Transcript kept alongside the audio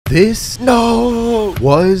This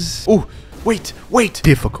was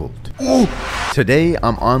difficult. Ooh. Today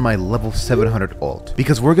I'm on my level 700 alt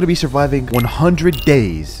because we're gonna be surviving 100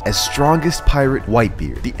 days as strongest pirate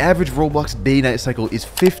Whitebeard. The average Roblox day-night cycle is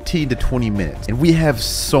 15 to 20 minutes, and we have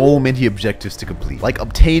so many objectives to complete, like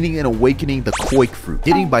obtaining and awakening the Quake fruit,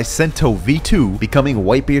 getting Bisento V2, becoming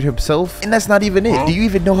Whitebeard himself, and that's not even it. Do you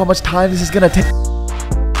even know how much time this is gonna take?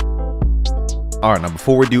 Alright, now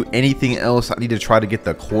before we do anything else, I need to try to get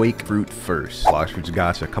the Quake fruit first. Blox fruits,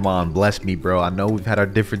 gotcha. Come on, bless me, bro. I know we've had our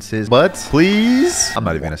differences, but please. I'm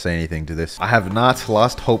not even gonna say anything to this. I have not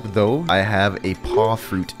lost hope, though. I have a paw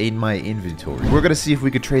fruit in my inventory. We're gonna see if we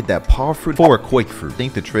could trade that paw fruit for a Quake fruit. I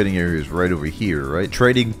think the trading area is right over here, right?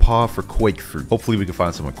 Trading paw for Quake fruit. Hopefully we can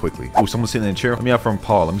find someone quickly. Oh, someone's sitting in a chair. Let me out from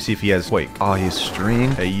paw. Let me see if he has Quake. Oh, he has string.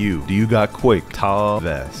 Hey, you. Do you got Quake? Ta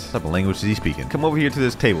vest. What type of language is he speaking? Come over here to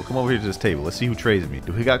this table. Come over here to this table. Let's see who trades me.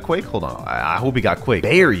 Do he got Quake? Hold on. I hope he got Quake.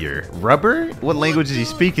 Barrier. Rubber? What language is he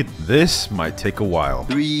speaking? This might take a while.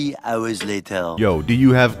 3 hours later. Yo, do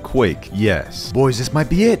you have Quake? Yes. Boys, this might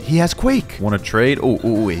be it. He has Quake. Want to trade? Oh,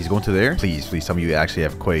 wait. He's going to there? Please tell me you actually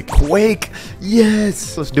have Quake. Quake!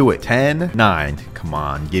 Yes! Let's do it. 10, 9. Come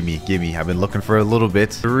on. Give me. I've been looking for a little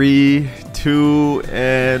bit. 3, 2,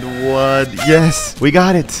 and 1. Yes! We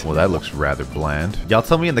got it. Well, that looks rather bland. Y'all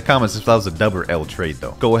tell me in the comments if that was a double or L trade,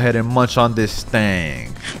 though. Go ahead and munch on this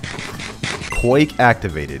thing. Quake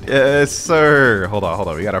activated. Yes, sir. Hold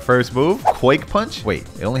on. We got our first move. Quake punch. Wait,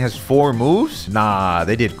 it only has 4 moves? Nah,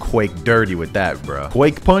 they did Quake dirty with that, bro.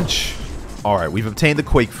 Quake punch. All right, we've obtained the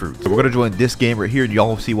Quake fruit. So we're gonna join this game right here, and y'all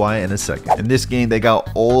will see why in a second. In this game, they got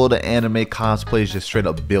all the anime cosplays just straight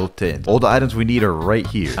up built in. All the items we need are right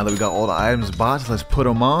here. Now that we got all the items bought, let's put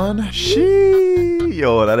them on. Sheesh.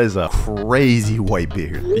 Yo, that is a crazy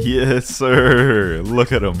Whitebeard. Yes, sir.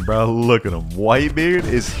 Look at him, bro. Look at him. Whitebeard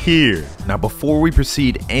is here. Now, before we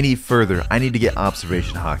proceed any further, I need to get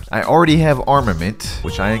observation hockey. I already have armament,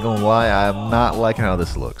 which I ain't gonna lie, I'm not liking how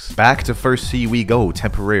this looks. Back to first sea we go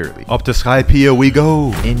temporarily. Up to Skypea we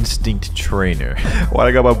go. Instinct trainer. Why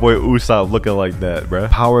I got my boy Usopp looking like that, bruh?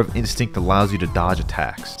 Power of instinct allows you to dodge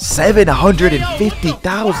attacks.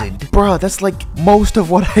 750,000? Bruh, that's like most of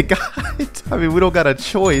what I got. I mean, we don't got a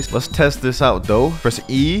choice. Let's test this out, though. Press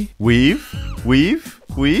E. Weave.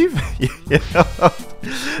 Yeah.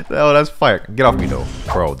 Oh, that's fire. Get off me, though.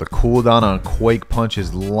 Bro, the cooldown on Quake Punch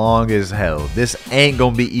is long as hell. This ain't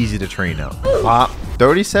gonna be easy to train out.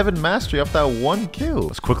 37 mastery off that 1 kill.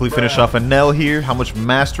 Let's quickly finish off a Nell here. How much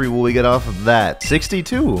mastery will we get off of that?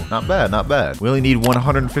 62. Not bad, not bad. We only need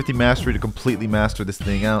 150 mastery to completely master this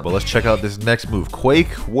thing out. But let's check out this next move.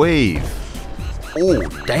 Quake Wave. Oh,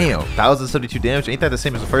 damn. 1,072 damage. Ain't that the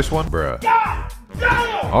same as the first one? Bruh.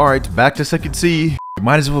 Alright, back to second C. We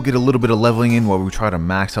might as well get a little bit of leveling in while we try to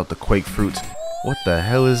max out the Quake fruits. What the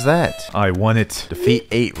hell is that? I won it. Defeat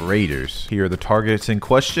 8 raiders. Here are the targets in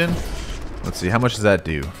question. Let's see, how much does that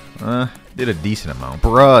do? Did a decent amount.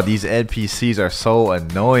 Bruh, these NPCs are so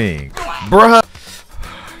annoying. Bruh.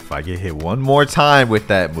 If I get hit one more time with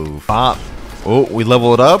that move. Pop. Oh, we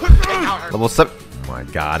leveled up. Level 7. Oh my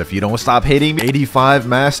god, if you don't stop hitting me. 85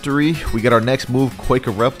 mastery. We got our next move, Quake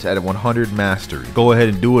Erupt, at 100 mastery. Go ahead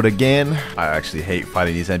and do it again. I actually hate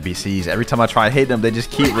fighting these NPCs. Every time I try to hit them, they just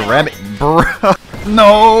keep ramming. Bruh.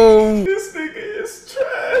 No. This nigga is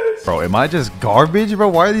trash. Bro, am I just garbage, bro?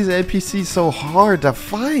 Why are these NPCs so hard to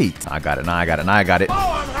fight? I got it. I got it.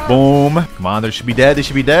 Boom. Come on, they should be dead.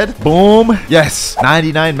 Boom. Yes.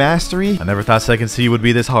 99 mastery. I never thought second C would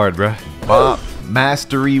be this hard, bro. Bop.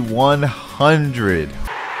 Mastery 100.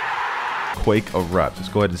 Quake Erupt. Let's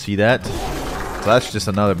go ahead and see that. So that's just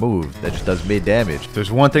another move that just does mid damage. If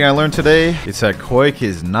there's one thing I learned today, it's that Quake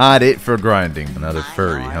is not it for grinding. Another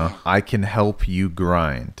furry, huh? I can help you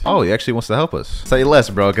grind. Oh, he actually wants to help us. Say less,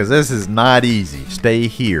 bro, because this is not easy. Stay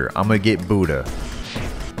here. I'm gonna get Buddha.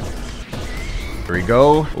 Here we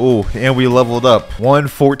go. Oh, and we leveled up.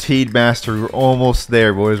 114 mastery. We're almost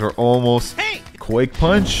there, boys. We're almost. Hey! Quake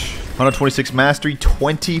Punch. 126 mastery,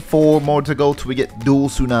 24 more to go till we get dual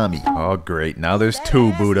tsunami. Oh, great. Now there's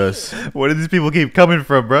 2 Buddhas. Where do these people keep coming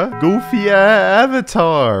from, bruh? Goofy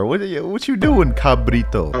avatar. What you doing,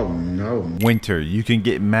 cabrito? Oh, no. Winter. You can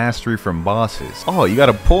get mastery from bosses. Oh, you got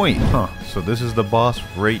a point. Huh. So this is the boss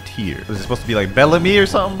right here. Is it supposed to be like Bellamy or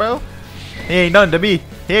something, bro? He ain't nothing to me.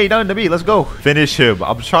 Let's go. Finish him.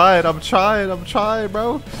 I'm trying,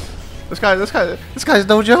 bro. This guy's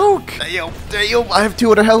no joke. Yo, I have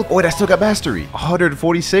 200 health. Oh, wait, I still got mastery.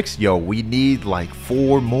 146. Yo, we need like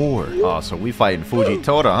 4 more. Oh, so we fighting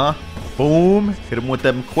Fujitora, huh? Boom. Hit him with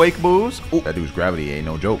them Quake moves. Oh, that dude's gravity ain't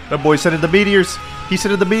no joke. That boy sending the meteors. He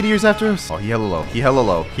sending the meteors after us. Oh, he hella low. He hella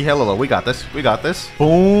low. He hella low. We got this. We got this.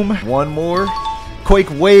 Boom. One more.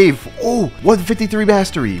 Quake wave. Oh, 153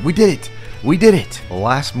 mastery. We did it. We did it.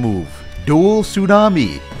 Last move. Dual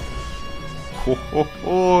tsunami.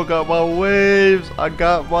 Oh, got my waves. I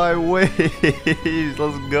got my waves.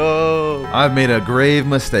 Let's go. I've made a grave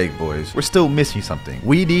mistake, boys. We're still missing something.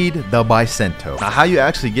 We need the Bisento. Now, how you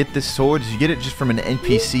actually get this sword is you get it just from an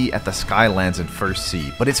NPC at the Skylands in First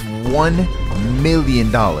Sea. But it's $1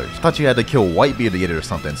 million. I thought you had to kill Whitebeard to get it or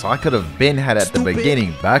something. So I could have been had it at the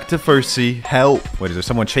beginning. Back to First Sea. Help. Wait, is there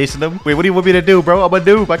someone chasing them? Wait, what do you want me to do, bro? I'm a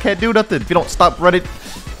noob. I can't do nothing. If you don't stop running,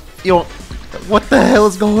 you don't... What the hell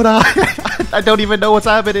is going on? I don't even know what's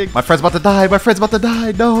happening. My friend's about to die. My friend's about to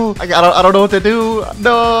die. No. I don't know what to do.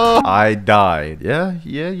 No. I died. Yeah,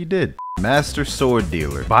 you did. Master Sword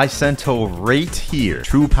Dealer. Bisento right here.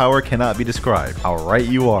 True power cannot be described. How right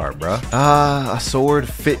you are, bruh. A sword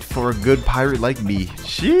fit for a good pirate like me.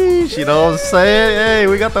 Sheesh, you know what I'm saying? Hey,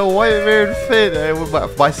 we got the Whitebeard fit. Hey,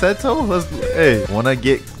 Bisento? Hey, wanna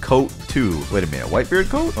get coat 2. Wait a minute, Whitebeard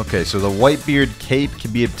coat? Okay, so the Whitebeard cape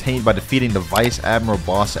can be obtained by defeating the Vice Admiral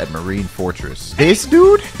boss at Marine Fortress. This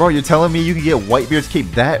dude? Bro, you're telling me you can get Whitebeard's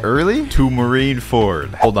cape that early? To Marine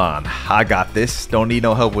Ford. Hold on, I got this. Don't need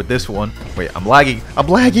no help with this one. Wait, I'm lagging. I'm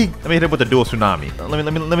lagging. Let me hit him with the dual tsunami. Let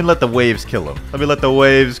me let the waves kill him. Let me let the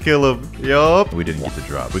waves kill him. Yup. We didn't get the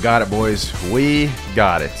drop. We got it, boys. We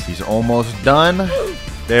got it. He's almost done.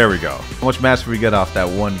 There we go. How much mastery we get off that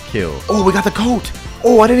one kill? Oh, we got the coat.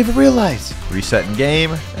 Oh, I didn't even realize. Resetting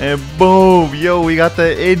game. And boom. Yo, we got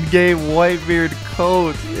the in-game Whitebeard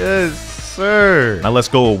coat. Yes, sir. Now let's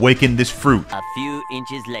go awaken this fruit. A few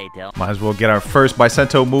inches later. Might as well get our first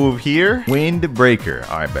Bisento move here. Windbreaker.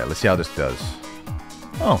 All right, bet. Let's see how this does.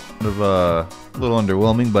 Oh, kind of a little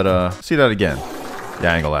underwhelming, but see that again.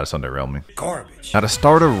 Yeah, I ain't gonna lie, it's underwhelming. Garbage. Now to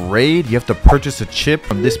start a raid, you have to purchase a chip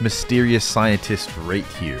from this mysterious scientist right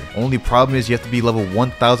here. Only problem is you have to be level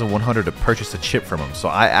 1100 to purchase a chip from him. So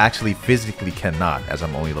I actually physically cannot, as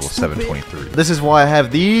I'm only level 723. This is why I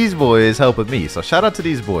have these boys helping me. So shout out to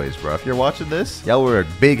these boys, bro. If you're watching this, y'all were a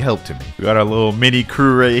big help to me. We got our little mini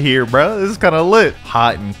crew right here, bro. This is kind of lit.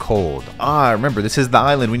 Hot and cold. Ah, remember, this is the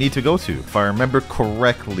island we need to go to. If I remember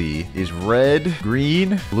correctly, is red,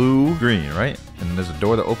 green, blue, green, right? And there's a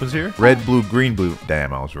door that opens here. Red, blue, green, blue.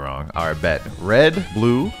 Damn, I was wrong. All right, bet. Red,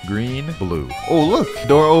 blue, green, blue. Oh, look.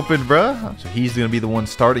 Door open, bruh. So he's going to be the one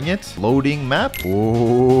starting it. Loading map.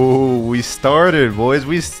 Oh, we started, boys.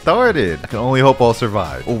 We started. I can only hope I'll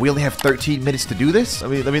survive. Oh, we only have 13 minutes to do this? Let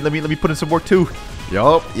me put in some work, too.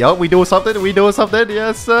 Yup. We doing something. We doing something.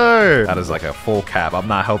 Yes, sir. That is like a full cap. I'm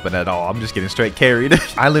not helping at all. I'm just getting straight carried.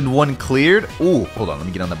 Island 1 cleared. Oh, hold on. Let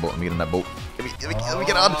me get on that boat. Let me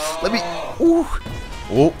get on. Let me. Ooh.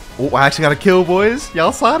 Oh, I actually got a kill, boys.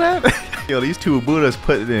 Y'all saw that? Yo, these two Buddhas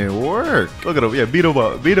putting in work. Look at them. Yeah, beat them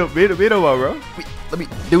up. Beat them up, bro. Let me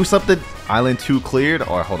do something. Island 2 cleared.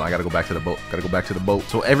 All right, hold on. I gotta go back to the boat.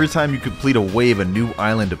 So every time you complete a wave, a new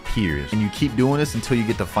island appears. And you keep doing this until you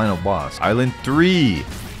get the final boss. Island 3.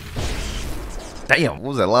 Damn, what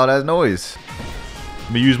was that loud ass noise?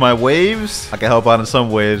 Let me use my waves. I can help out in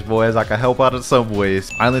some ways, boys. I can help out in some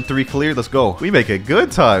ways. Island 3 cleared. Let's go. We make a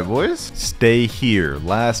good time, boys. Stay here.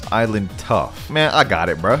 Last island tough. Man, I got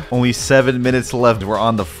it, bro. Only 7 minutes left. We're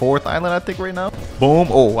on the 4th island, I think, right now. Boom.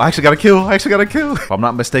 Oh, I actually got a kill. If I'm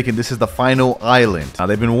not mistaken, this is the final island. Now,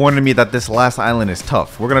 they've been warning me that this last island is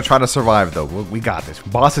tough. We're going to try to survive, though. We got this.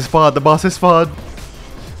 Boss is spawned. The boss is spawned.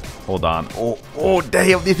 Hold on. Oh,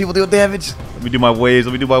 damn. These people doing damage. Let me do my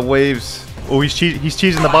waves. Oh, he's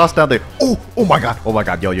cheesing the boss down there. Oh my god.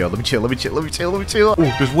 Yo, let me chill. Oh,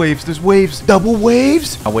 there's waves. Double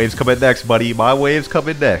waves. My waves coming next, buddy. My waves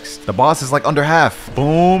coming next. The boss is like under half.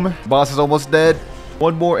 Boom. Boss is almost dead.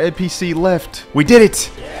 One more NPC left. We did it.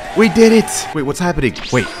 Wait, what's happening?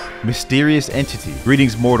 Wait. Mysterious entity.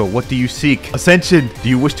 Greetings, mortal. What do you seek? Ascension. Do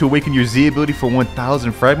you wish to awaken your Z ability for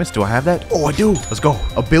 1,000 fragments? Do I have that? Oh, I do. Let's go.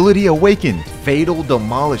 Ability awakened. Fatal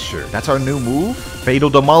Demolisher. That's our new move. Fatal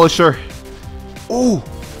Demolisher. Oh,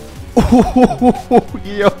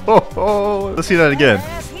 yo, let's see that again.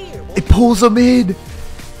 It pulls them in.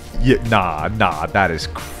 Yeah, nah, that is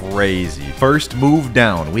crazy. First move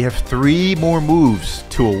down. We have 3 more moves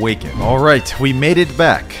to awaken. All right, we made it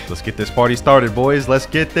back. Let's get this party started, boys. Let's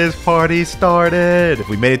get this party started. If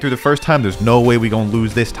we made it through the first time, there's no way we gonna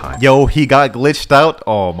lose this time. Yo, he got glitched out.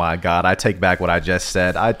 Oh my god, I take back what I just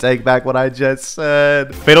said.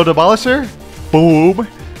 Fatal Demolisher. Boom.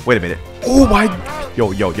 Wait a minute. Oh my. Yo.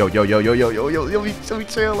 Let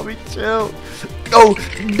me chill. Oh,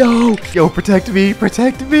 no. Yo, protect me.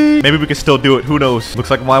 Protect me. Maybe we can still do it. Who knows? Looks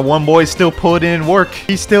like my one boy's still putting in work.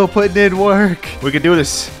 He's still putting in work. We can do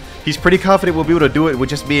this. He's pretty confident we'll be able to do it with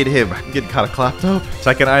just me and him. I'm getting kind of clapped up.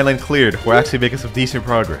 Second island cleared. We're actually making some decent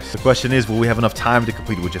progress. The question is, will we have enough time to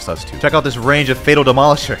complete it with just us two? Check out this range of Fatal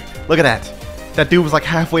Demolisher. Look at that. That dude was like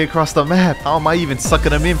halfway across the map. How am I even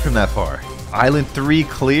sucking him in from that far? Island 3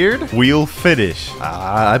 cleared. We'll finish.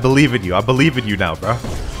 I believe in you. I believe in you now, bro.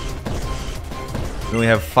 We only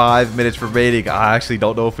have 5 minutes remaining. I actually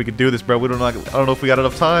don't know if we can do this, bro. I don't know if we got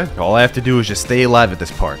enough time. All I have to do is just stay alive at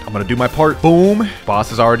this part. I'm gonna do my part. Boom. Boss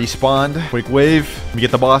has already spawned. Quake wave. Let me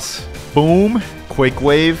get the boss. Boom. Quake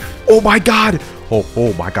wave. Oh my god.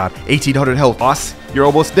 Oh my god. 1800 health. Boss, you're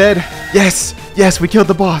almost dead. Yes. Yes, we killed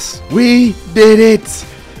the boss. We did it.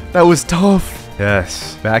 That was tough.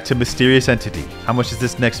 Yes. Back to Mysterious Entity. How much is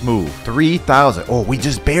this next move? 3,000. Oh, we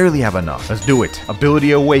just barely have enough. Let's do it.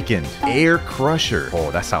 Ability Awakened. Air Crusher. Oh,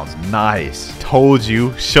 that sounds nice. Told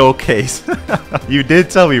you. Showcase. You did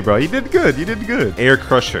tell me, bro. You did good. You did good. Air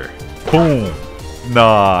Crusher. Boom.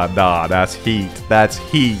 Nah, that's heat. That's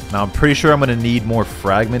heat. Now, I'm pretty sure I'm going to need more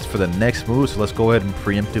fragments for the next move, so let's go ahead and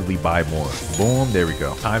preemptively buy more. Boom, there we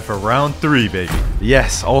go. Time for round 3, baby.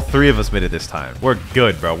 Yes, all 3 of us made it this time. We're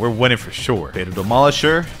good, bro. We're winning for sure. Fatal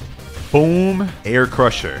Demolisher. Boom. Air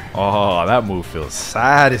Crusher. Oh, that move feels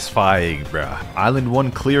satisfying, bro. Island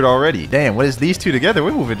 1 cleared already. Damn, what is these two together?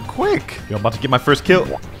 We're moving quick. Yo, I'm about to get my first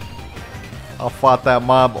kill. I fought that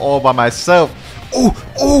mob all by myself.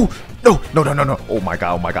 Oh. No. Oh my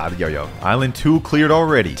god. Yo. Island 2 cleared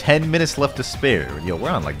already. 10 minutes left to spare. Yo, we're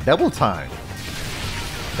on like double time.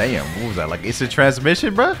 Damn, what was that? Like instant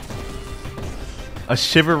transmission, bruh? A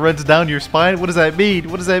shiver runs down your spine? What does that mean?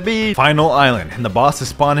 What does that mean? Final island. And the boss is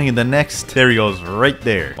spawning in the next. There he goes, right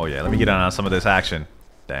there. Oh yeah, let me get on some of this action.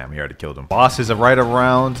 Damn, he already killed him. Boss is right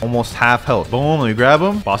around almost half health. Boom, let me grab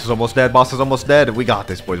him. Boss is almost dead. Boss is almost dead. We got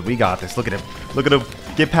this, boys. We got this. Look at him. Look at him.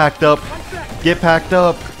 Get packed up. Get packed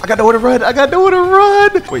up. I got nowhere to run. I got nowhere to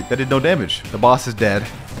run. Wait, that did no damage. The boss is dead.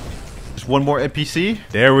 Just one more NPC.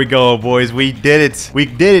 There we go, boys. We did it. We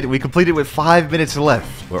did it. We completed with 5 minutes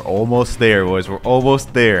left. We're almost there, boys. We're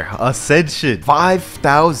almost there. Ascension.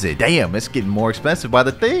 5,000. Damn, it's getting more expensive by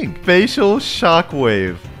the thing. Facial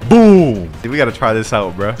Shockwave. Boom. We got to try this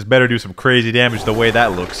out, bro. This better do some crazy damage the way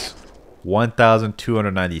that looks.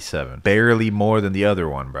 1,297. Barely more than the other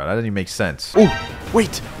one, bro. That doesn't even make sense. Oh,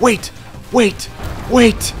 wait.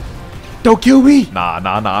 Don't kill me. Nah,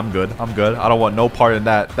 I'm good. I don't want no part in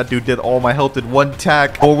that. That dude did all my health in one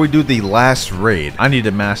tack. Before we do the last raid, I need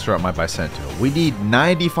to master up my Bisento. We need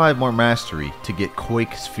 95 more mastery to get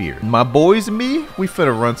Quake Sphere. My boys and me, we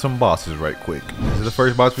finna run some bosses right quick. This is the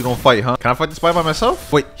first boss we gonna fight, huh? Can I fight this by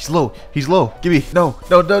myself? Wait, he's low. Give me. No,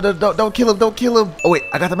 don't kill him. Oh wait,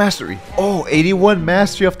 I got the mastery. Oh, 81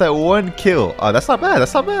 mastery off that one kill. That's not bad.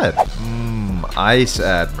 Ice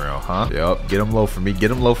Admiral, huh? Yep, get him low for me.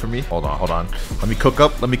 Hold on. Let me cook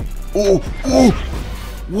up. Ooh.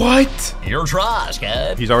 What? Your trash,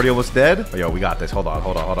 kid. He's already almost dead. Oh, yo, we got this. Hold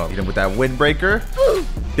on. Hit him with that windbreaker.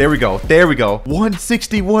 There we go.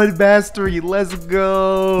 161 mastery. Let's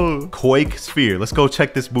go. Quake Sphere. Let's go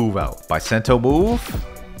check this move out. Bisento move.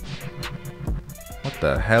 What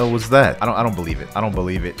the hell was that? I don't believe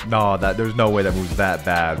it. No, there's no way that move's that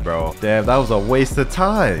bad, bro. Damn, that was a waste of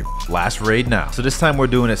time. Last raid now. So this time we're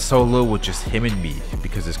doing it solo with just him and me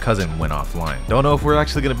because his cousin went offline. Don't know if we're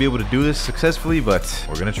actually gonna be able to do this successfully, but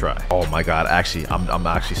we're gonna try. Oh my god, actually, I'm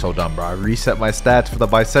actually so dumb, bro. I reset my stats for the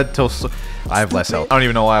Bisento, so I have less health. I don't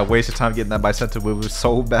even know why I wasted time getting that Bisento move. It was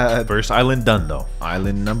so bad. First island done though.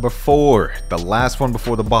 Island number 4, the last one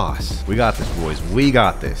before the boss. We got this, boys. We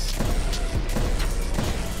got this.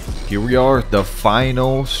 Here we are, the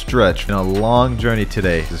final stretch. Been a long journey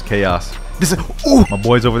today. This is chaos. My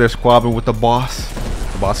boy's over there squabbling with the boss.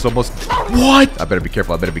 The boss is almost... What? I better be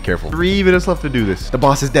careful. 3 minutes left to do this. The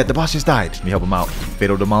boss is dead. The boss just died. Let me help him out.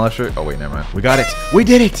 Fatal Demolisher. Oh, wait, never mind. We got it. We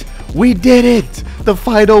did it. The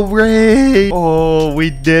final raid. Oh, we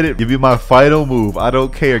did it. Give me my final move. I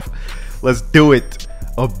don't care. Let's do it.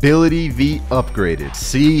 Ability V upgraded.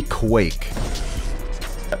 C Quake.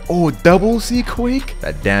 Oh, double C Quake?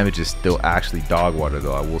 That damage is still actually dog water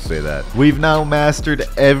though, I will say that. We've now mastered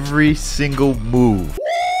every single move.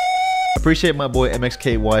 Appreciate my boy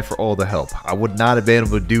MXKY for all the help. I would not have been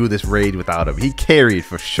able to do this raid without him. He carried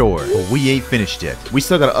for sure. But we ain't finished yet. We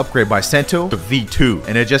still gotta upgrade Bisento to V2.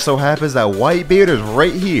 And it just so happens that Whitebeard is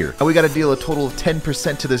right here. And we gotta deal a total of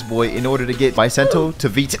 10% to this boy in order to get Bisento to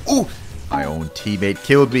V2. Ooh! My own teammate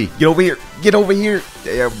killed me. Get over here. Get over here.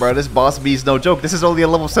 Damn, bro. This boss bee's no joke. This is only a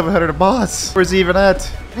level 700 boss. Where's he even at?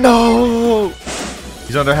 No.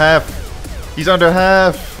 He's under half. He's under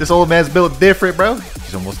half. This old man's built different, bro.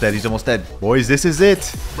 He's almost dead. He's almost dead. Boys, this is it.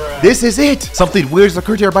 Bruh. This is it. Something weird's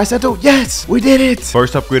occurred here, Bisento. Yes, we did it.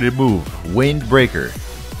 First upgraded move, Windbreaker.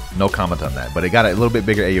 No comment on that, but it got a little bit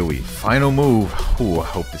bigger AoE. Final move. Ooh, I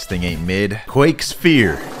hope this thing ain't mid. Quake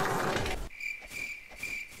Sphere.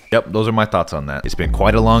 Yep, those are my thoughts on that. It's been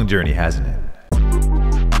quite a long journey, hasn't it?